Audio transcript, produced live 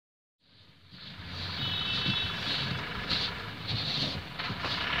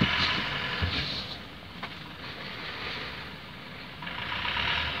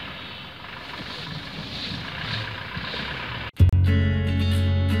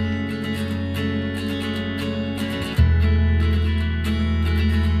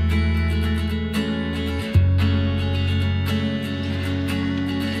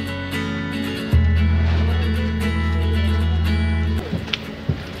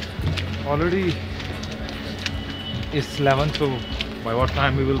already is 11, so by what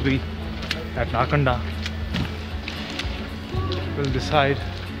time we will be at Narkanda, we'll decide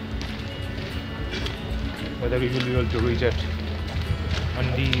whether we will be able to reach at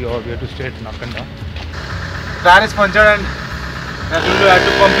Mandi or we have to stay at Narkanda. Tire is punctured and we have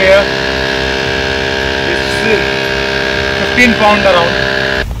to pump here. It's 15 pound around.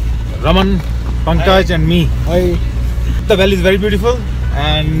 Raman, Pankaj and me. Hi. The valley is very beautiful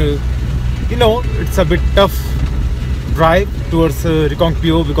and you know it's a bit tough drive towards Reckong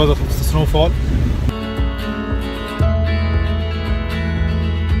Peo because of the snowfall.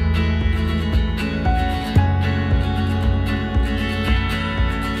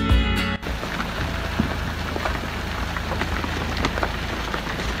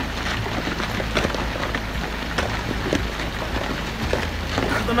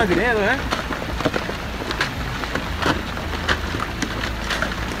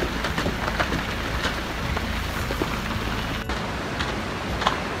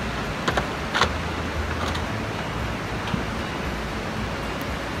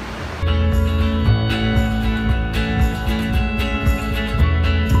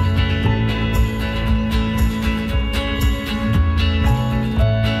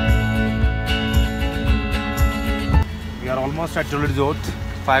 Almost at Jalodi Pass,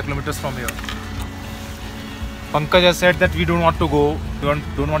 5 kilometers from here. Pankaj has said that we don't want to go,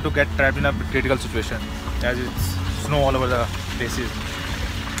 don't want to get trapped in a critical situation as it's snow all over the places.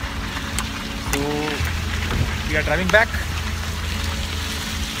 So we are driving back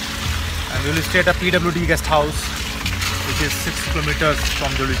and we will stay at a PWD guest house which is 6 kilometers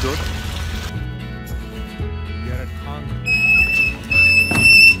from Jalodi Pass. We are at Khang.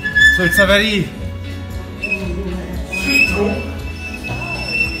 So it's a very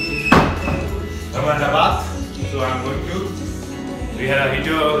so I'm going to. We had a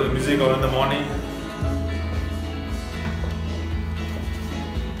heater, music on in the morning.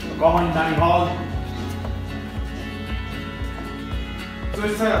 Common dining hall. So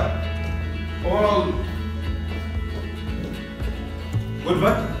it's a overall good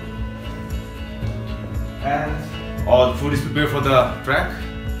one. And all food is prepared for the track.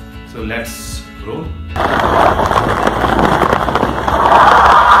 So let's roll.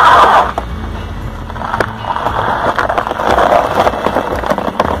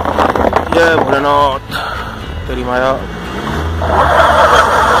 Buenas, terima ya.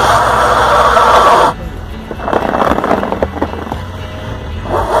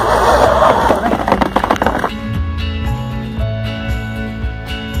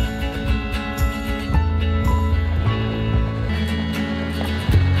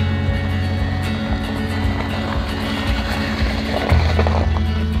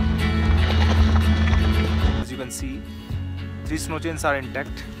 As you can see, 3 snow chains are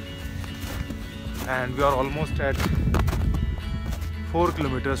intact. And we are almost at 4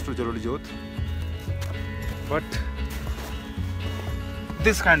 kilometers to Jalodi Pass. But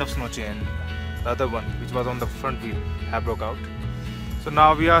this kind of snow chain, the other one which was on the front wheel, have broke out. So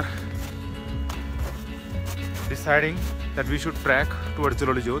now we are deciding that we should track towards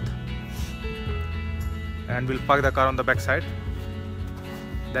Jalodi Pass and we'll park the car on the back side.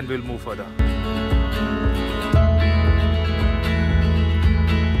 Then we'll move further.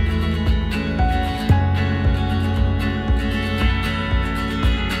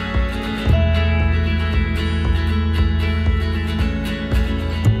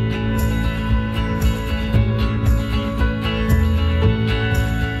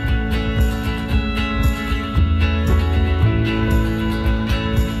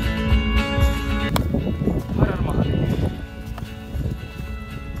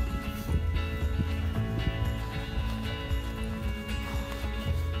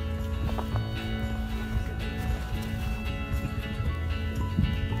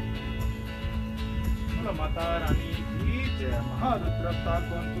 Mata Rani की जय, महारुद्र अवतार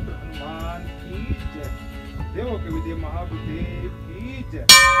पवन पुत्र हनुमान की जय, देवों के विजय महाबुद्धि की जय।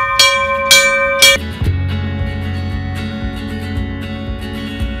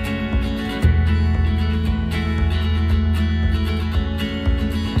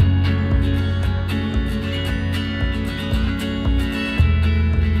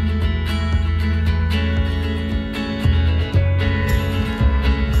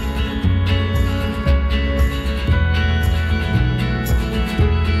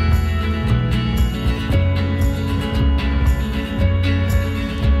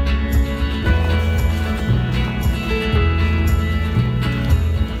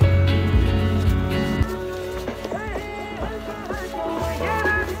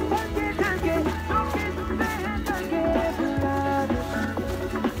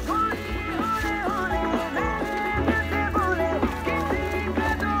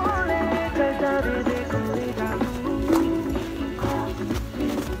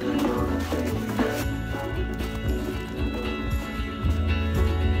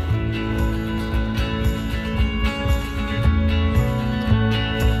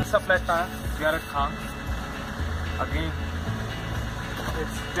 flat tire. We are at Khang. Again,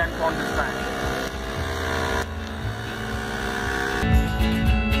 it's 10 pounds this time.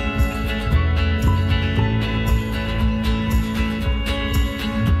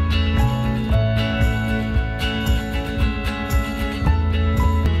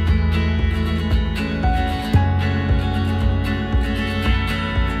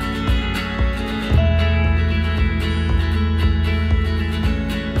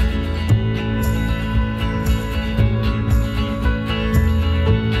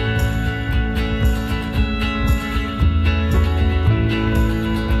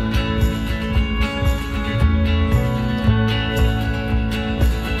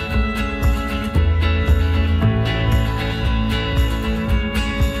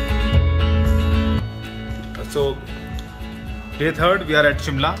 So, day 3rd, we are at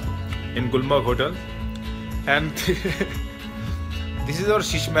Shimla in Gulmarg Hotel, and this is our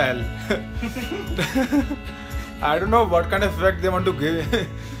shish mahal. I don't know what kind of effect they want to give,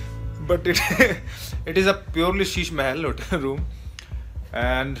 but it is a purely shish mahal hotel room.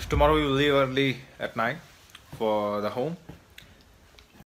 And tomorrow we will leave early at 9 for the home.